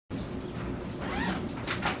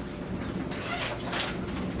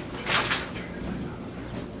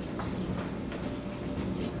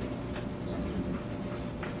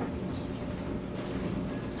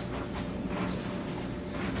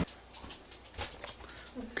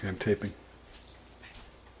Okay, I'm taping.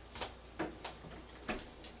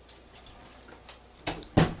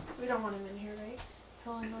 We don't want him in here, right?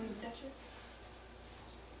 He'll annoy the Duchess.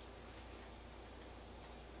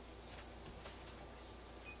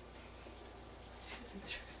 She has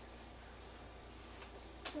instructions.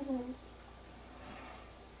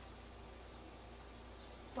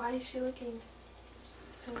 Why is she looking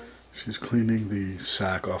so much? She's cleaning the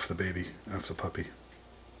sack off the baby, off the puppy.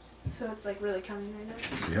 So it's like really coming right now?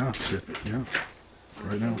 Yeah, sit. Yeah.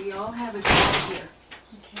 Right now. We all have a job here.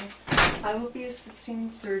 Okay. I will be assisting in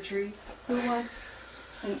surgery. Who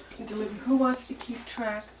wants to keep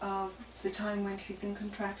track of the time when she's in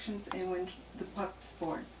contractions and when the pup's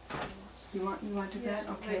born? You want to do that?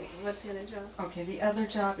 Okay. Wait, what's the other job? Okay, the other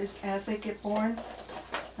job is as they get born,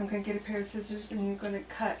 I'm going to get a pair of scissors and you're going to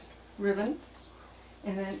cut ribbons.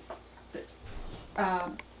 And then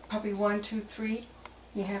puppy 1, 2, 3,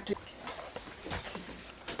 you have to...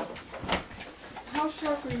 Scissors. How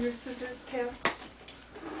sharp are your scissors, Kev?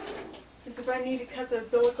 Because if I need to cut the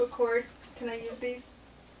umbilical cord, can I use these?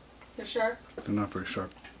 They're sharp? They're not very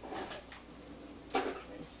sharp.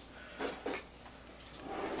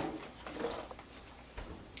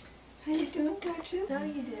 How you doing, Duchess? How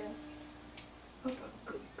you do? Oh,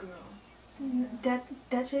 good girl.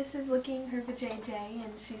 Duchess is licking her vajayjay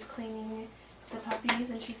and she's cleaning the puppies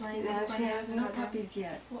and she's laying No, them she on has her- no puppies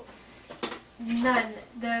yet. None.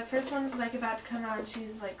 The first one's like about to come out and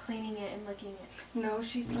she's like cleaning it and licking it. No,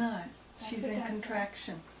 she's not. That's She's what in Dad said.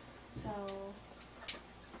 contraction. So,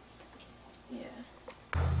 yeah.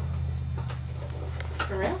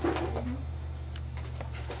 For real?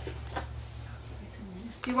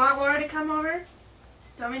 Do you want Laura to come over? Do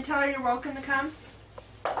you want me to tell her you're welcome to come?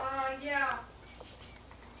 Yeah.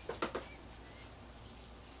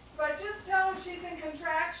 But just tell her she's in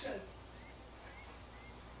contractions.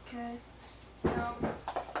 Okay. No.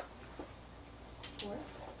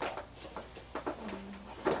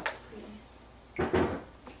 Let's see.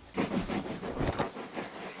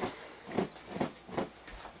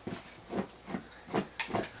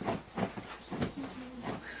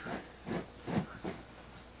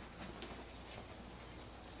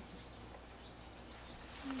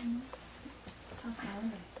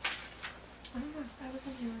 I don't know if I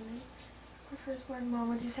wasn't here when they were first born. Mom,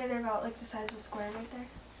 would you say they're about like the size of a square right there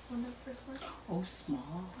when they were first born? Oh,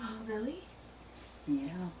 small. Oh, really? Yeah,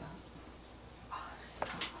 but... Oh,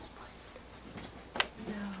 stop.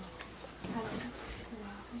 No. I don't know. No.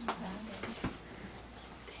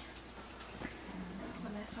 Damn.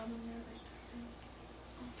 When I saw them, they were like that.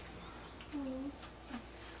 Oh,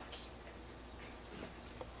 that's so cute.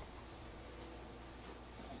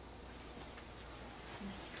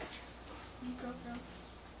 You go, girl.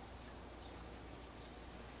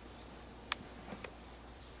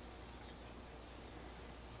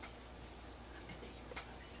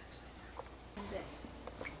 That's it.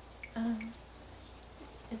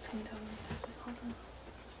 It's gonna tell me exactly. Hold on.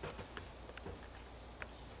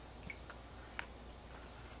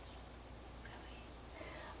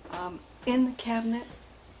 In the cabinet,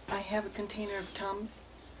 I have a container of Tums.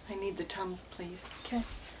 I need the Tums, please. Okay.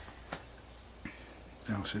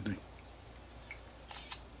 Now, Sydney.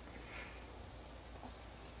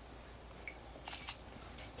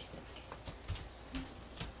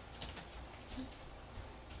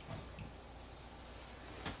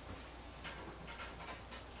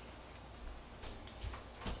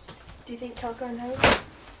 Do you think Kelko knows?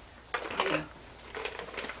 Yeah.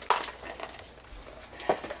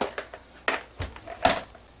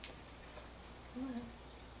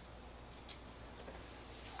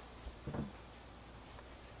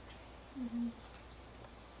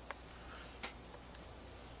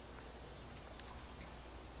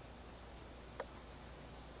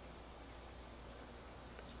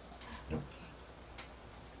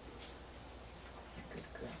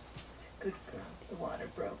 Good girl. The water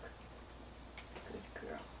broke. Good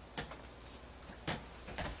girl.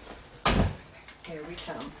 Here we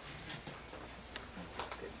come. That's a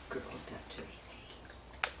good girl, Duchess.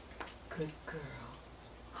 Good girl.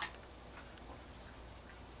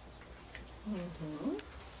 Mm-hmm.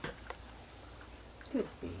 Good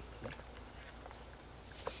baby.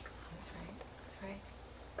 That's right. That's right.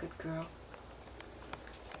 Good girl.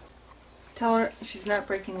 Tell her she's not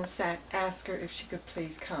breaking the sack. Ask her if she could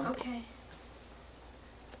please come. Okay.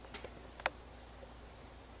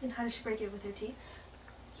 And how does she break it, with her teeth?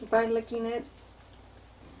 By licking it.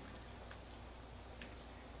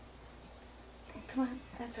 Come on.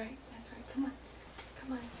 That's right. That's right. Come on.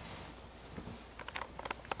 Come on.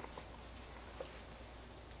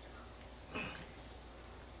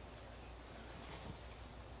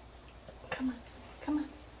 Come on. Come on.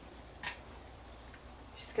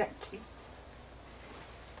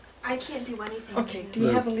 I can't do anything. Okay, right do now.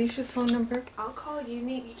 you have Alicia's phone number? I'll call you.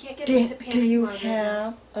 You can't get Do into panic do you mode right now.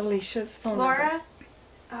 have Alicia's phone number? Laura?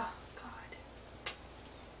 Oh, God.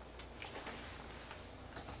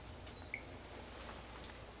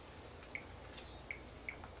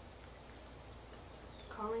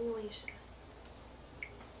 Calling Alicia.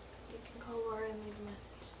 You can call Laura and leave a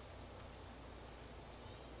message.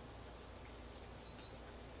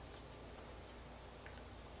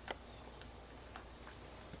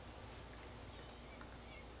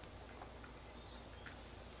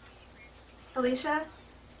 Alicia?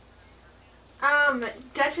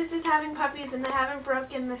 Duchess is having puppies and they haven't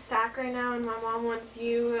broken the sack right now and my mom wants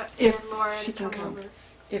you If and Laura she to can come come. over.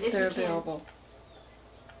 If they're you can. available.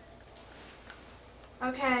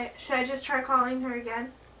 Okay, should I just try calling her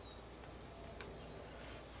again?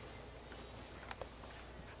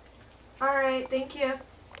 Alright, thank you.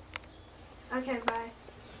 Okay, bye.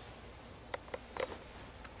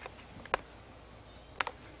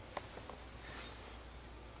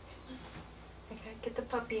 Okay, get the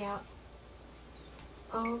puppy out.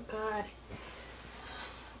 Oh God.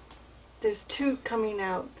 There's two coming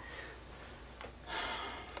out.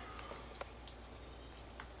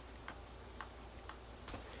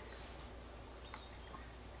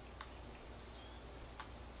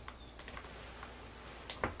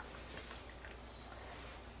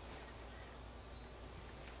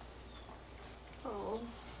 Oh.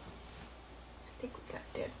 I think we got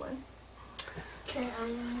a dead one. Okay,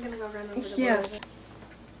 I'm gonna go run over the Yes. boiler.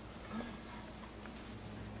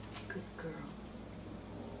 Good girl.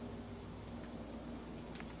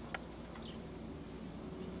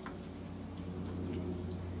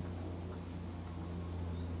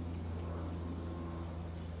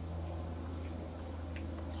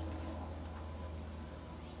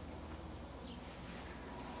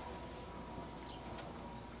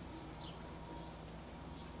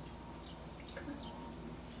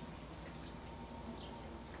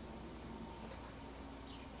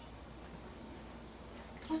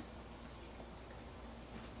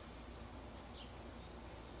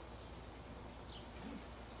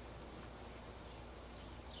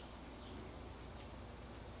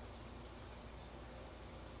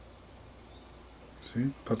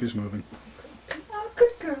 See? Puppy's moving. Oh,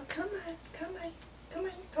 good girl. Come on. Come on. Come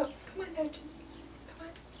on. Come on, Duchess. Come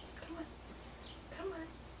on. Come on. Come on.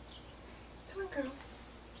 Come on, girl.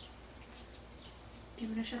 Do you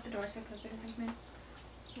want to shut the door so Coco doesn't come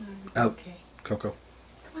in? Out. Okay. Coco.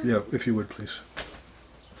 Come on. Yeah, if you would, please.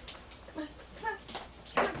 Come on. Come on.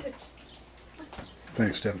 Come on, Duchess.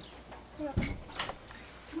 Thanks, Deb.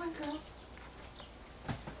 Come on, girl.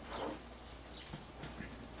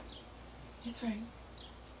 That's right.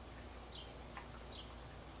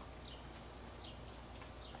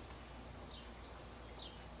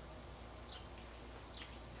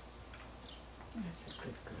 That's a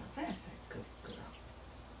good girl. That's a good girl.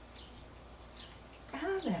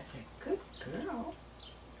 Oh, that's a good girl.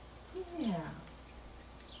 Yeah.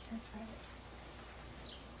 That's right.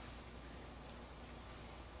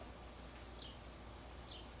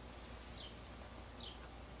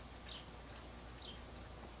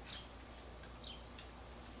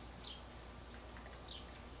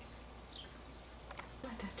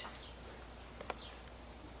 Come on, Duchess.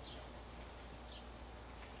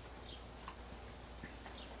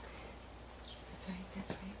 That's right, that's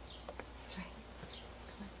right. That's right.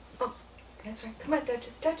 Come on. Oh, that's right. Come on,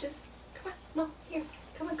 Duchess. Duchess. Come on. No, here.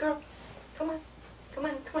 Come on, girl. Come on. Come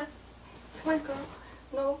on, come on. Come on, girl.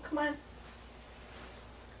 No, come on.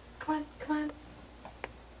 Come on, come on.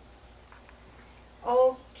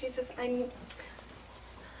 Oh, Jesus, I need...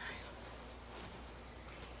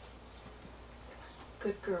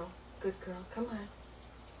 Good girl. Good girl. Come on.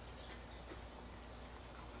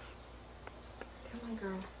 Come on,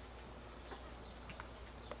 girl.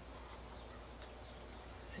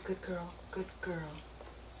 It's a good girl. Good girl.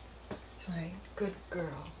 That's right. Good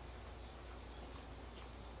girl.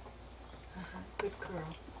 Good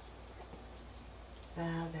girl.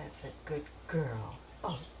 Now that's a good girl.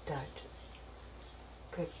 Oh, Duchess.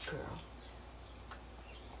 Good girl.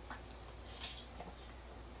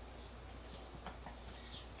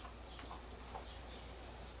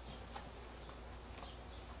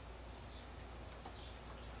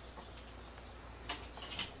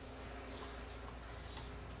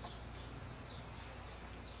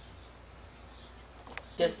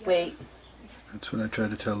 Just wait. That's what I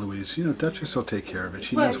tried to tell Louise. You know, Duchess will take care of it.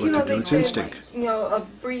 She Well, knows what to do. they It's say, instinct. you know, a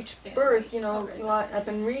breech birth, you know, I've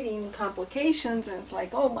been reading complications and it's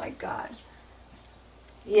like, oh my God.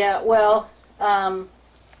 Yeah, well, How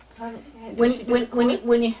did she do the cord?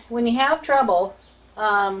 when you have trouble,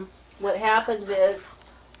 what happens is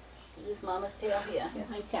this Mama's tail. Yeah,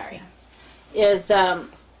 I'm sorry. Is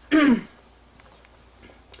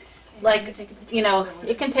like, you know,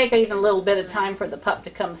 it can take even a little bit of time for the pup to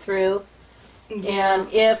come through. Yeah.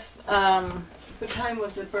 And if What time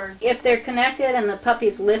was the birth? if they're connected and the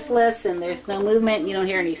puppy's listless and there's no movement, and you don't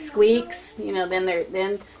hear any squeaks, you know,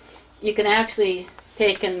 then you can actually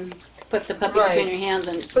take and put the puppy between your hands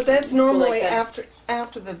and. But that's normally like that.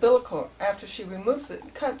 after the umbilical, after she removes it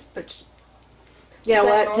and cuts. But Yeah, is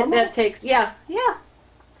that well, normal? that takes. Yeah.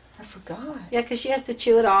 I forgot. Yeah, because she has to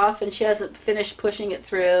chew it off, and she hasn't finished pushing it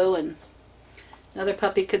through, and another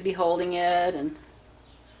puppy could be holding it and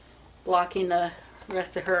blocking the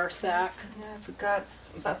rest of her sack. Yeah, I forgot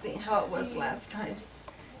about how it was last time.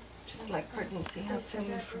 Just like pregnancy, how soon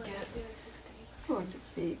you forget. Oh,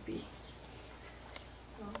 the baby.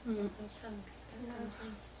 Mm.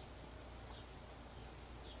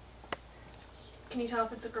 Can you tell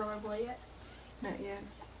if it's a girl or boy yet? Not yet.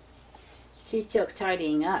 She's still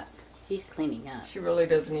tidying up. She's cleaning up. She really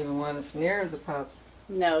doesn't even want us near the pup.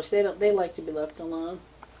 No, they don't. They like to be left alone.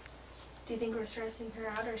 Do you think we're stressing her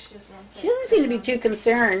out, or she just wants it? She doesn't seem to be too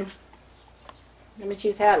concerned. I mean,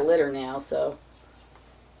 she's had a litter now, so.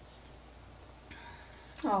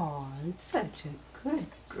 Oh, it's such a good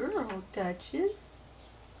girl, Duchess.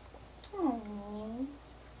 Oh,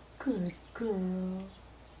 good girl.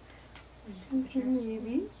 Here's your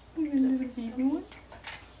baby. Here's another baby one.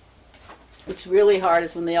 What's really hard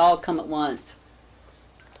is when they all come at once.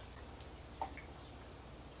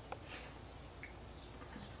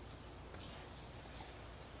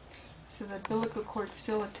 So the umbilical cord's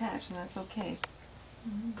still attached, and that's okay.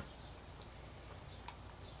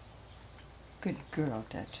 Good girl,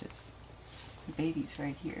 Duchess. The baby's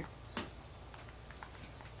right here.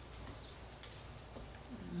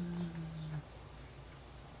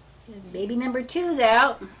 Baby number 2's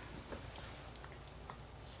out.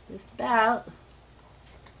 Just about.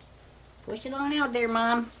 Push it on out there,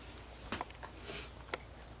 Mom.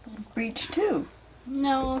 Breech too.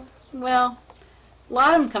 No, well, a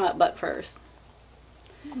lot of them come up butt first.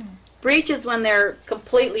 Breech is when they're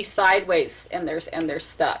completely sideways and they're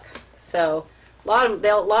stuck. So a lot of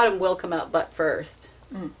them will come out butt first.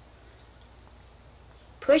 Mm.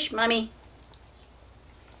 Push, Mommy.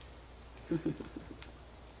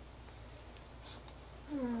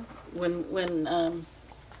 When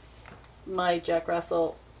my Jack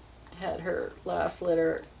Russell had her last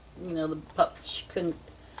litter, you know, the pups,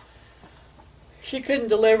 she couldn't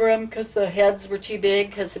deliver them because the heads were too big,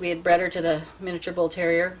 because we had bred her to the miniature bull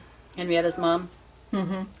terrier, Henrietta's mom.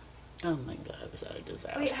 Mm-hmm. Oh my God, was that a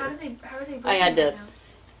disaster? Wait, how are they? I had to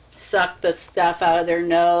suck the stuff out of their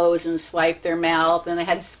nose and swipe their mouth, and I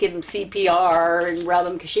had to give them CPR and rub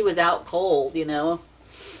them because she was out cold, you know.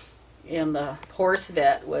 And the horse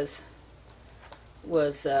vet was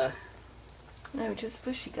I just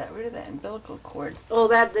wish she got rid of that umbilical cord. oh,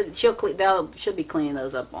 she'll be cleaning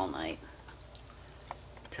those up all night,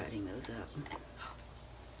 tidying those up.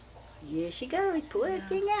 Here she goes,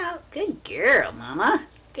 putting out. Good girl, Mama.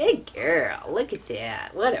 Good girl. Look at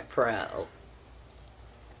that. What a pro.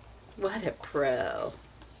 What a pro.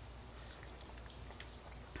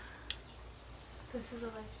 This is a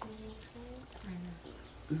life-changing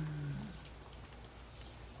experience.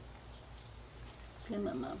 Come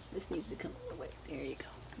on, Mom. This needs to come away. There you go.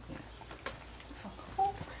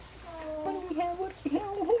 What do we have? What do we have?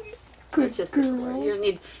 It's just a cord.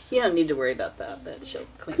 You don't need to worry about that. That she'll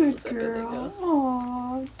clean those up as they go.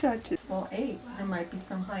 Oh, Duchess. Well, 8. There might be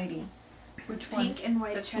some hiding. Which one? Pink and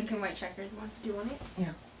white. The pink and white checkered one. Do you want it?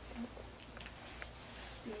 Yeah.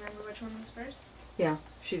 Do you remember which one was first? Yeah,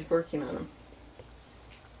 she's working on them.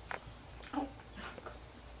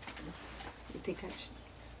 You think I should?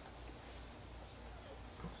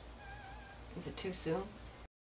 Is it too soon?